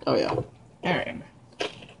or something? Oh yeah. Alright.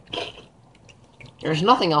 There's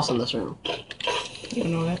nothing else in this room. You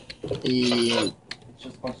don't know that. Yeah. It's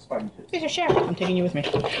just a bunch of spiky shit. Here's a sheriff. I'm taking you with me.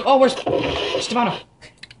 Oh, where's Stefano?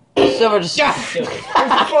 Silver just. Yeah!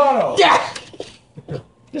 Stefano! Yeah!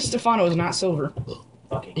 This Stefano is not silver.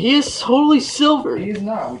 Fucking. He is totally silver. He is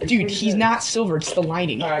not. Dude, he's not silver. It's the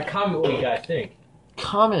lining. Alright, comment what you guys think.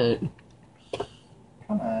 Comment.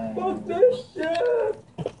 Come on. Fuck this shit!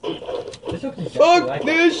 This looks exactly Fuck like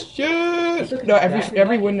this shit! No,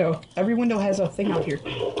 every window has a thing out here.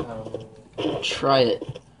 Try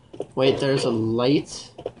it. Wait, there's a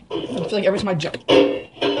light. I feel like every time I jump.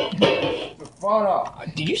 Stefano!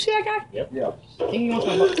 Did you see that guy? Yeah. I think he wants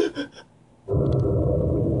my butt.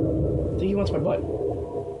 I think he wants my butt.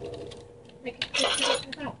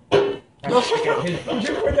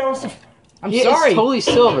 I'm He sorry. is totally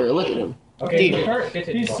silver. Look at him. Okay, Dude. Kurt gets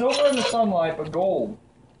it. He's silver in the sunlight, but gold.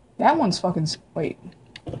 That one's fucking. Wait.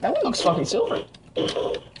 That one looks fucking silver.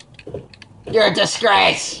 You're a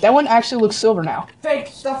disgrace. That one actually looks silver now. Fake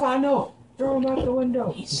Stefano! Throw him out the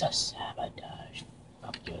window. He's a sabotage.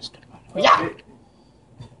 I'm just gonna. Yeah!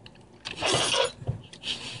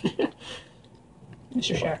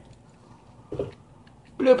 Mr. Shack.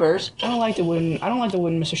 Bloopers. I don't like the wooden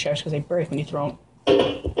Mr. Shacks because they break when you throw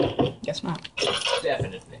them. Guess not.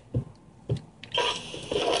 Definitely. Is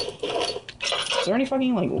there any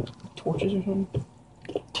fucking like torches or something?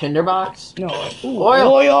 Tinderbox. No. Like, ooh,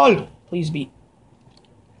 Oil. oil. Please be.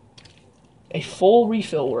 A full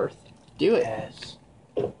refill worth. Do it. Yes.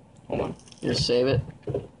 Hold on. Just save it.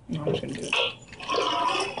 No, I'm just gonna do it.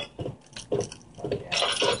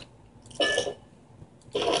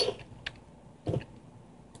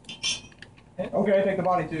 Okay, take the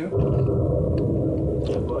body too.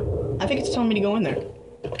 I think it's telling me to go in there.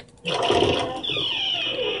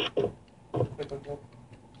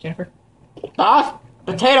 Jennifer. Ah,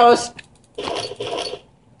 potatoes. It's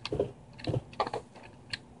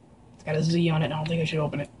got a Z on it. I don't think I should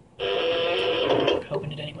open it. I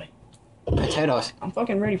opened it anyway. Potatoes. I'm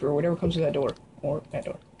fucking ready for whatever comes through that door. Or that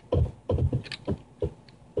door. Tell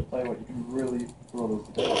you what, you can really throw those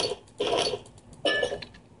potatoes.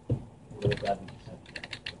 Really glad we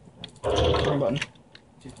Wrong button.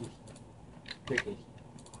 Tricky.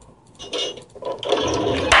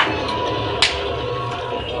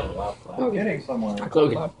 I'm getting somewhere.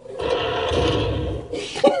 Logan.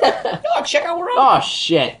 Oh, check out where I'm. Oh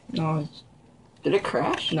shit. No, it's, Did it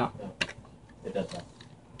crash? no. It does that.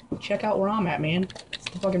 Check out where I'm at, man. It's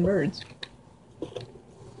the fucking birds.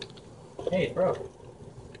 Hey, it broke.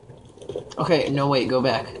 Okay, no wait, go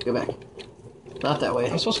back. Go back. Not that way.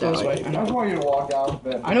 I'm supposed to go this way. I I know. just want you to walk down.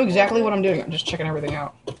 But I know exactly what I'm doing. I'm just checking everything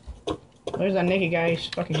out. There's that naked guy. He's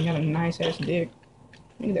fucking got a nice ass dick.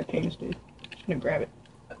 Look at that penis, dude. Just gonna grab it.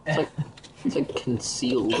 It's like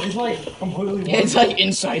concealed. He's like completely. Yeah, it's like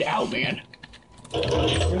inside out, man.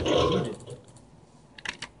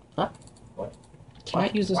 Huh? What? Can I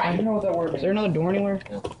use this? I don't item? know what that word Is means. there another door anywhere?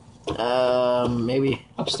 Maybe.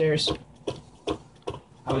 Upstairs.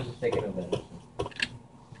 I was just thinking of that.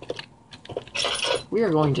 We are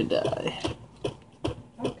going to die.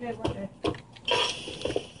 Okay, whatever.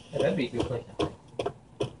 Yeah, that'd be a good place to hide.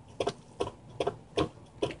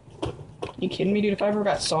 You kidding me, dude? If I ever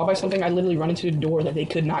got saw by something, I'd literally run into a door that they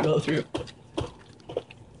could not go through.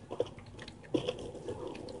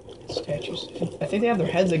 Statues. I think they have their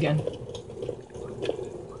heads again.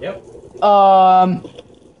 Yep.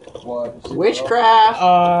 What? Witchcraft.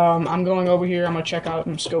 I'm going over here. I'm gonna check out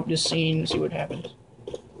and scope this scene and see what happens.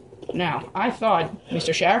 Now, I thought,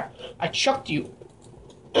 Mr. Share, I chucked you.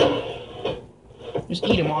 Just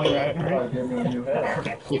eat him while you're at it, Probably alright? give me a new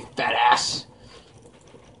head. You fat ass.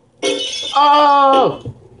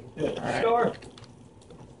 Oh! Sure.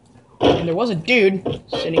 And there was a dude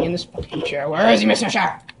sitting in this fucking chair. Where is he, Mr.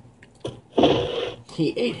 Share?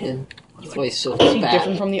 He ate him. That's why he's so Is he fat.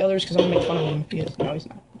 different from the others? Because I'm gonna make fun of him if he is. No, he's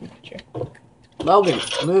not. Chair. Logan,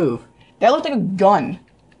 move. That looked like a gun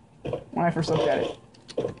when I first looked at it.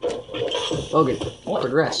 Logan, What?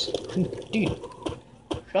 progress. Dude,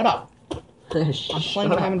 shut up. I'm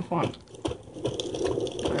playing and having fun.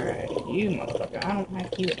 Alright, you motherfucker. I don't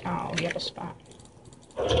have you at all. You have a spot.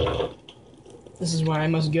 This is where I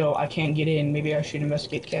must go. I can't get in. Maybe I should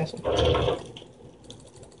investigate the castle.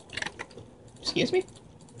 Excuse me?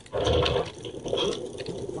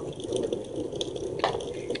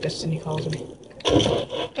 Destiny calls me.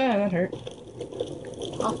 Ah, that hurt.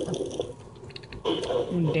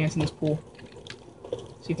 I'm gonna dance in this pool.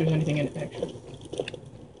 See if there's anything in it, actually.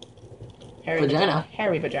 Hairy Vagina.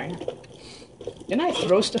 Hairy vagina. Didn't I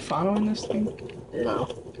throw Stefano in this thing? No.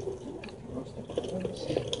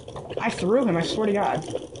 I threw him, I swear to God.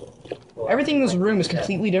 Everything in this room is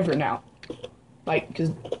completely different now. Like, because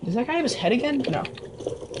does that guy have his head again? No.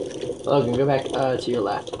 Logan, go back to your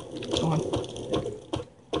left. Go on.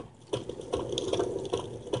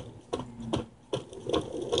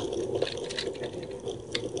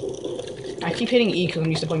 I keep hitting E because I'm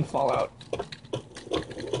used to playing Fallout.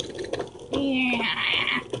 Yeah.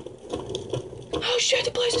 Oh shit,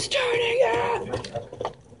 the place is turning! Yeah.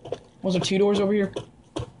 Was there 2 doors over here?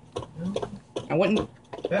 I went and...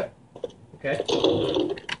 Yep. Okay.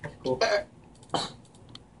 That's cool.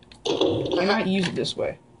 I might use it this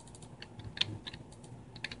way.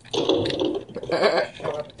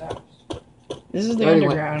 This is the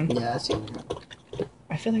underground. Yeah, that's the underground.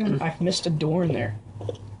 I feel like I've missed a door in there.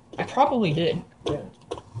 I probably did. Yeah.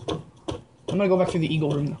 I'm gonna go back through the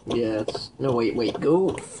eagle room though. Yeah, it's... No, wait.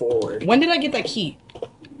 Go forward. When did I get that key?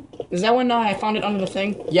 Is that when I found it under the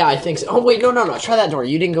thing? Yeah, I think so. Oh, wait, no. Try that door.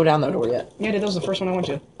 You didn't go down that door yet. Yeah, that was the first one I went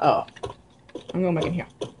to. Oh. I'm going back in here.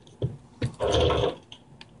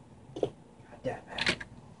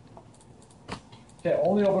 Okay,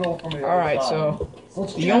 only open it from the All right, so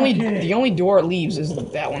the only door it leaves is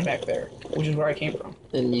that one back there, which is where I came from.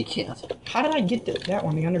 Then you can't. How did I get that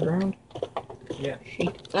one? The underground? Yeah.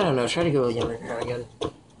 Shit. I don't know. Try to go to the underground again.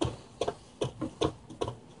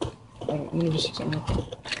 Let me just see something.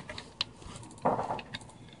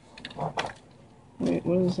 Wait,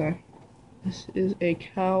 what is that? This is a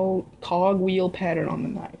cogwheel pattern on the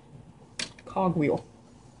knife. Cogwheel.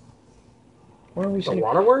 Where are we The sitting?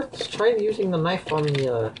 waterworks? Try using the knife on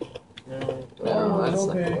the, No, that's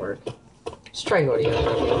not okay. gonna work. Just try and go to the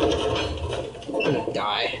underground. I'm gonna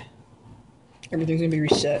die. Everything's gonna be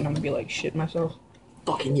reset and I'm gonna be like shit myself.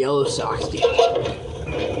 Fucking yellow socks, dude.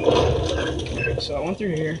 So I went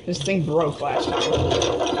through here. This thing broke last time.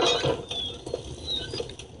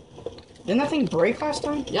 Didn't that thing break last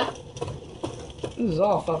time? Yeah. This is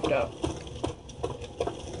all fucked up.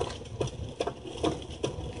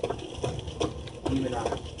 Demon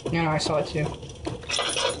eye. No, I saw it too.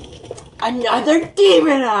 Another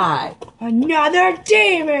demon eye! Another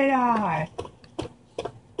demon eye!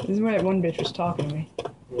 This is where that one bitch was talking to me.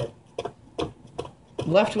 Yeah.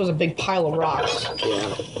 Left was a big pile of rocks.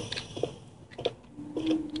 Yeah.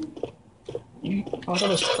 Oh, I thought I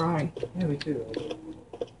was crying. Yeah, me too.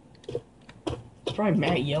 It's probably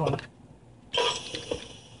Matt yelling.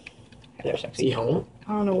 Hey there, Is he sexy. home? I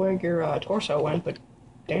don't know where your torso went, but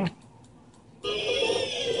damn.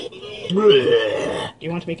 Do Do you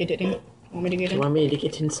want to make it in? Want me to get you in? want me to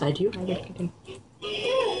get inside you? I'll get in.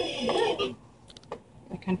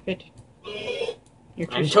 I can't fit. You're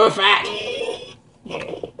too I'm too fat! Yeah.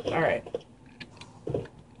 Alright.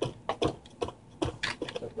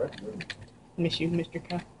 Miss you, Mr.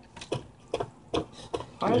 Cup.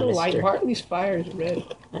 Why are the light? Mister. Why are these fires red?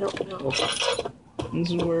 I don't know. This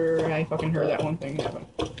is where I fucking heard that one thing happen.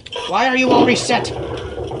 Why are you all reset?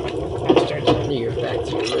 Bastards. You're back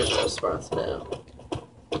to your original spots now.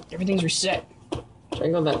 Everything's reset. Try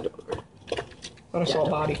and go that door. Thought I saw a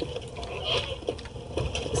body.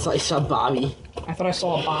 So I saw Bobby. I thought I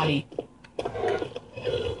saw a body.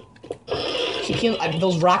 She killed.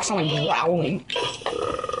 Those rocks sound like growling.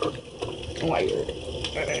 Oh my god.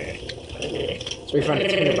 So we found a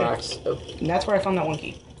tinder box. Oh, And that's where I found that one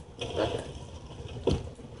key. okay.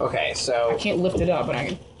 Okay, I so... can't lift it up, but I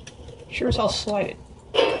can sure as hell slide it.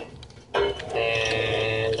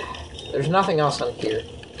 And... There's nothing else on here.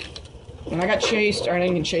 When I got chased, or I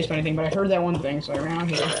didn't get chased by anything, but I heard that one thing, so I ran out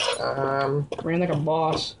here. Ran like a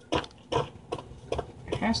boss.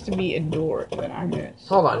 It has to be a door that I missed.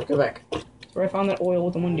 Hold on, go back. That's where I found that oil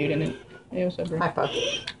with the one dude in it. Hey, what's up, bro? Hi,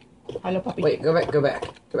 puppy. Hello, puppy. Wait, go back.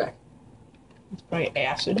 It's probably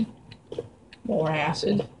acid. More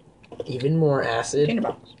acid. Even more acid.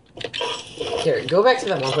 Tinderbox. Here, go back to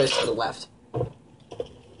that one place to the left.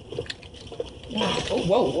 Oh,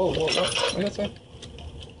 whoa. What did that say?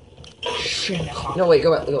 Shit. No, wait,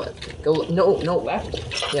 go back. Go, no. Left?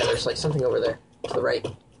 Yeah, there's like something over there. To the right.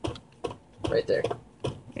 Right there.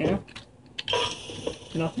 Yeah.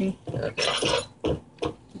 Nothing. Okay.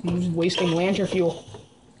 I'm just wasting lantern fuel.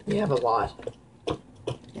 We have a lot.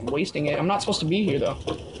 I'm wasting it. I'm not supposed to be here, though.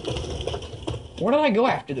 Where did I go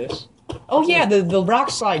after this? Oh, yeah, the rock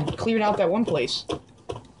slide cleared out that one place.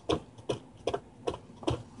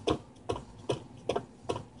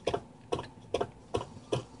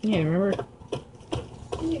 Yeah, remember?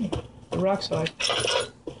 Yeah, the rock slide.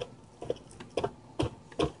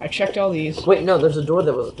 I checked all these. Wait, no, there's a door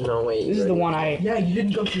that was... No, wait. This is the one I... Yeah, you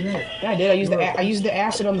didn't go through there. Yeah, I did. I used the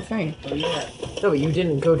acid on the thing. Oh, yeah. No, but you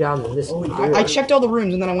didn't go down this door. I checked all the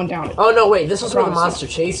rooms and then I went down it. Oh, no, wait, this is where the promise monster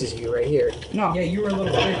chases you, right here. No. Yeah, you were a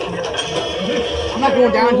little bit here. I'm not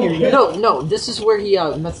going down here yet. No, this is where he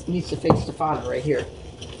needs to fake Stefano right here.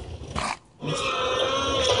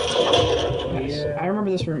 Yes. I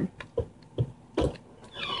remember this room.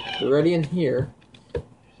 We're ready in here.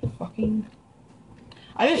 Fucking.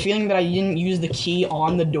 I have a feeling that I didn't use the key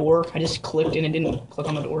on the door. I just clicked and it didn't click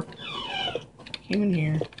on the door. Came in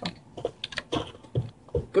here.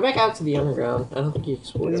 Go back out to the underground. I don't think you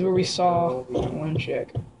explored. This is where we saw that one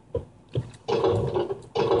chick.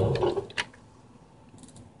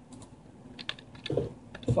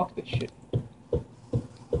 Fuck this shit.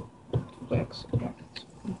 Flex.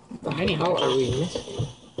 The hell are we missing?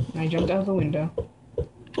 I jumped out of the window.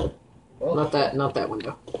 Not that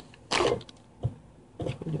window.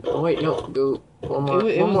 Oh wait, no, go one more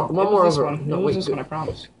over. One. No, it was wait, this go. one, I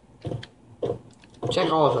promise.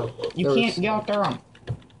 Check all of them. You can't get out there. I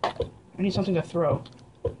need something to throw.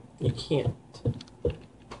 You can't.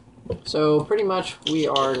 So pretty much we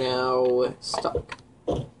are now stuck.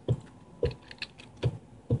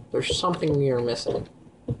 There's something we are missing.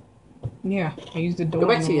 Yeah, I used the door. Go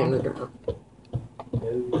back to the underground.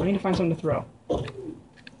 I need to find something to throw.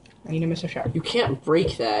 I need to miss a shot. You can't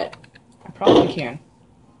break that. I probably can.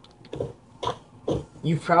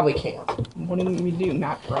 You probably can't. What do we do?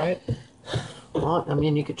 Not try it? Well, I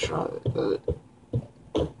mean, you could try it, but...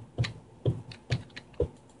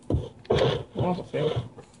 Well, also fail.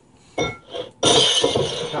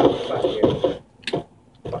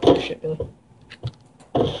 Fuck your shit, Billy.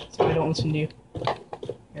 That's why I don't listen to you.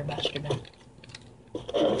 You're a bastard man.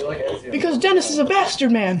 Because Dennis is a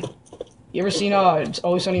bastard man! You ever seen It's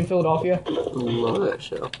Always Sunny in Philadelphia? Love that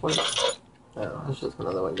show. What? Oh, that's just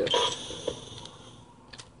another window.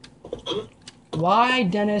 Why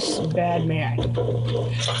Dennis bad man?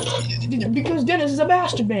 Because Dennis is a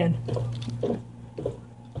bastard man.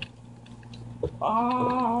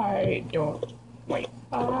 I don't. Wait.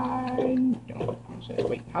 I don't.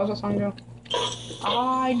 Wait, how's that song go?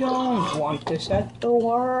 I don't want to set the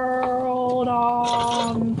world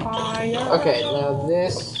on fire. Okay, now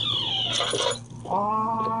this...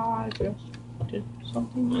 I just did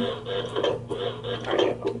something. Alright,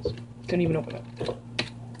 yeah, couldn't even open it.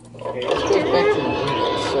 Okay, let's go back to the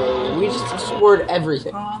window. So we just explored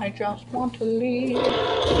everything. I just want to leave a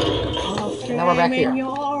Now we're back flame here. in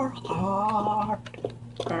your heart.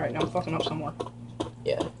 Alright, now I'm fucking up somewhere.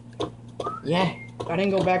 Yeah. Yeah. I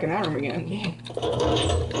didn't go back in that room again. Yeah.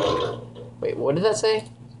 Wait, what did that say?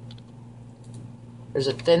 There's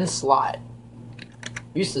a thin slot.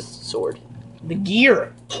 Use the sword. The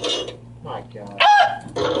gear. My God.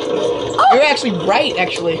 You're actually right,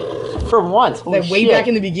 actually. For once. Holy Like, way shit. back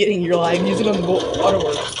in the beginning, you're like, using them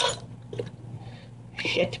waterworks.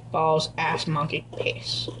 Shit, balls, ass, monkey,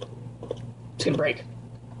 piss. It's gonna break.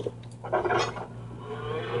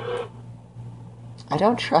 I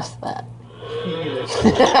don't trust that.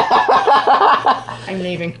 I'm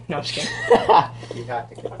leaving. No, I'm just kidding. You have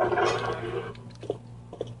to get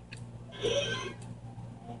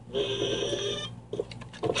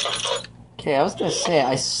Okay, I was gonna say,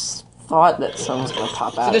 I thought that someone was gonna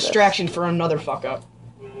pop out. It's a of this. distraction for another fuck up.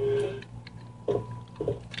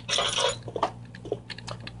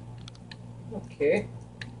 Okay.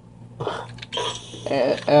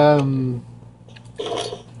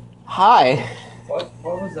 Hi. What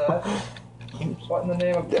was that? What in the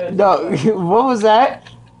name of Ted? No, what was that?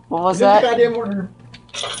 What was that? Goddamn order.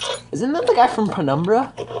 Isn't that the guy from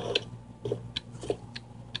Penumbra?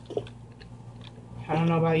 I don't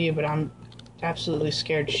know about you, but I'm absolutely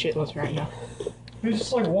scared shitless right now. He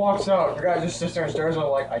just like walks out. The guy just sits there and stares at him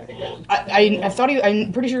like, I think I thought he.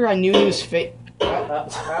 I'm pretty sure I knew he was fake.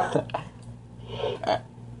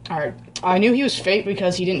 Alright. I knew he was fake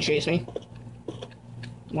because he didn't chase me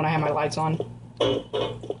when I had my lights on.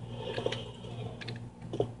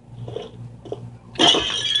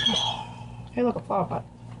 Hey, look, a flower pot.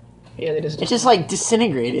 Yeah, they just. It's just like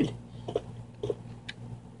disintegrated.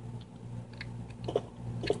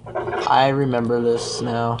 I remember this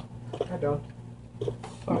now. I don't.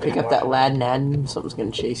 You pick up that lad and something's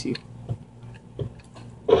gonna chase you.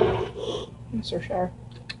 Sir Shower.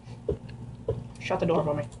 Shut the door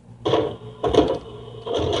for me.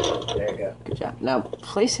 There you go. Good job. Now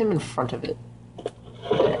place him in front of it.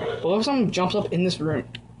 What if someone jumps up in this room?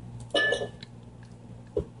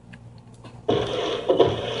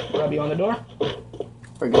 Rub you on the door.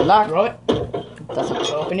 For good luck. Throw it.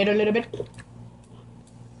 Doesn't. Open it a little bit.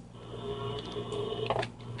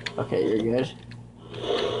 Okay, you're good.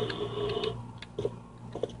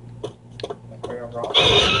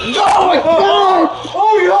 Oh my God!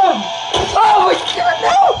 Oh God! Oh my god,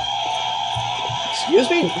 no! Excuse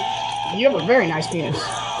me? You have a very nice penis.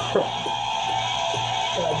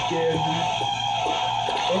 God damn, dude.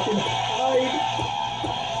 Fucking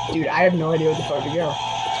hide. Dude, I have no idea what the fuck to go.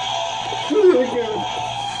 Oh my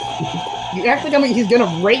god. You act like he's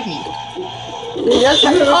gonna rape me.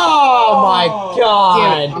 Oh my Damn it,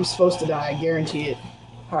 god! I'm supposed to die. I guarantee it.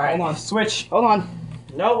 Alright, Hold on. switch. Hold on.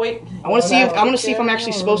 No, wait. I want to see. I want to see if I'm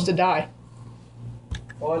actually supposed to die.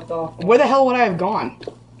 What the fuck? Where the hell would I have gone?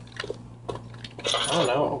 I don't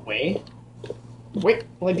know. Wait. Wait,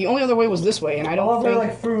 like the only other way was this way, and I don't All think.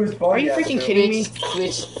 like through his Are body. you freaking kidding me?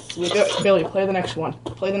 Switch. Billy, play the next one.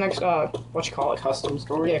 Play the next. What you call it? Custom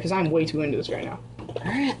story. Yeah, because I'm way too into this right now.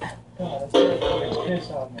 Alright. God, that's really piss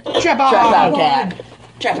on me. Trap out! Trap out cat.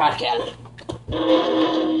 Trap out cat.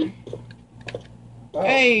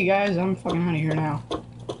 Hey guys, I'm fucking out of here now.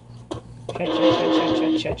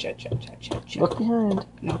 Chat. Look behind.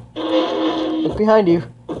 No. Look behind you.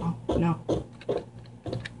 Oh, no.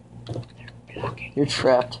 They're blocking. You're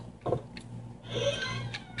trapped. It's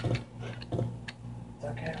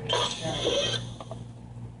okay, we can share.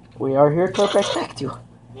 We are here to protect you.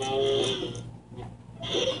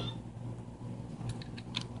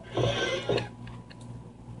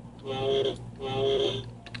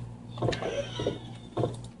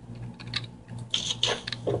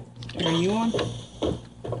 Are you on?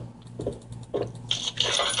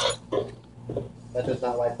 That does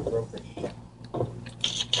not like the brokerage.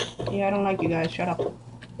 Yeah, I don't like you guys. Shut up.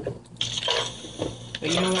 But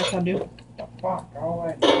you know what I shall do? The fuck, go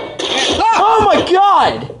away. Oh my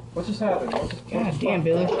god! What just happened? God damn,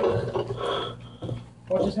 Billy.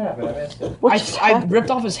 What just happened? I missed it. What just I happened? ripped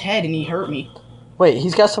off his head and he hurt me. Wait,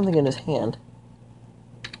 he's got something in his hand.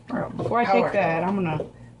 Alright, before I Power take that, I'm gonna.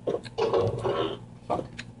 Fuck.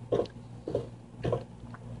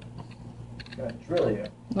 I'm gonna drill you.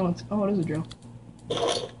 No, it's. Oh, it is a drill.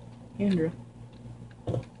 Hand drill.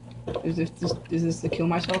 Is this to kill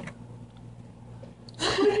myself?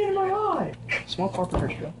 Put it in my eye! Small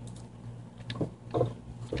carpenter's drill.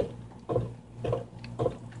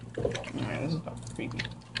 Alright, this is about creepy.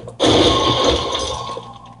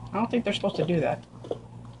 I don't think they're supposed to do that.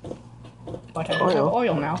 But I do have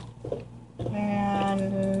oil now.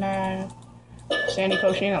 And sandy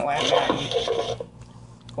potion and lab.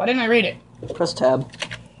 Why didn't I read it? Press tab.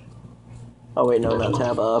 Oh wait, no, not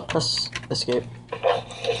tab. Press escape.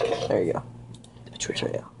 There you go. There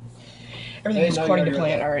you go. Everything is no, according to you're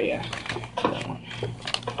plan. right. Alright, yeah.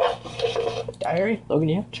 Diary? Logan,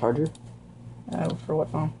 you have a charger? For what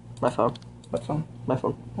phone? My phone. What phone? My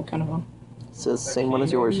phone. What kind of phone? It's the same one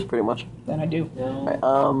as yours, pretty much. Then I do. Alright,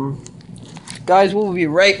 guys, we'll be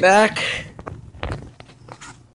right back.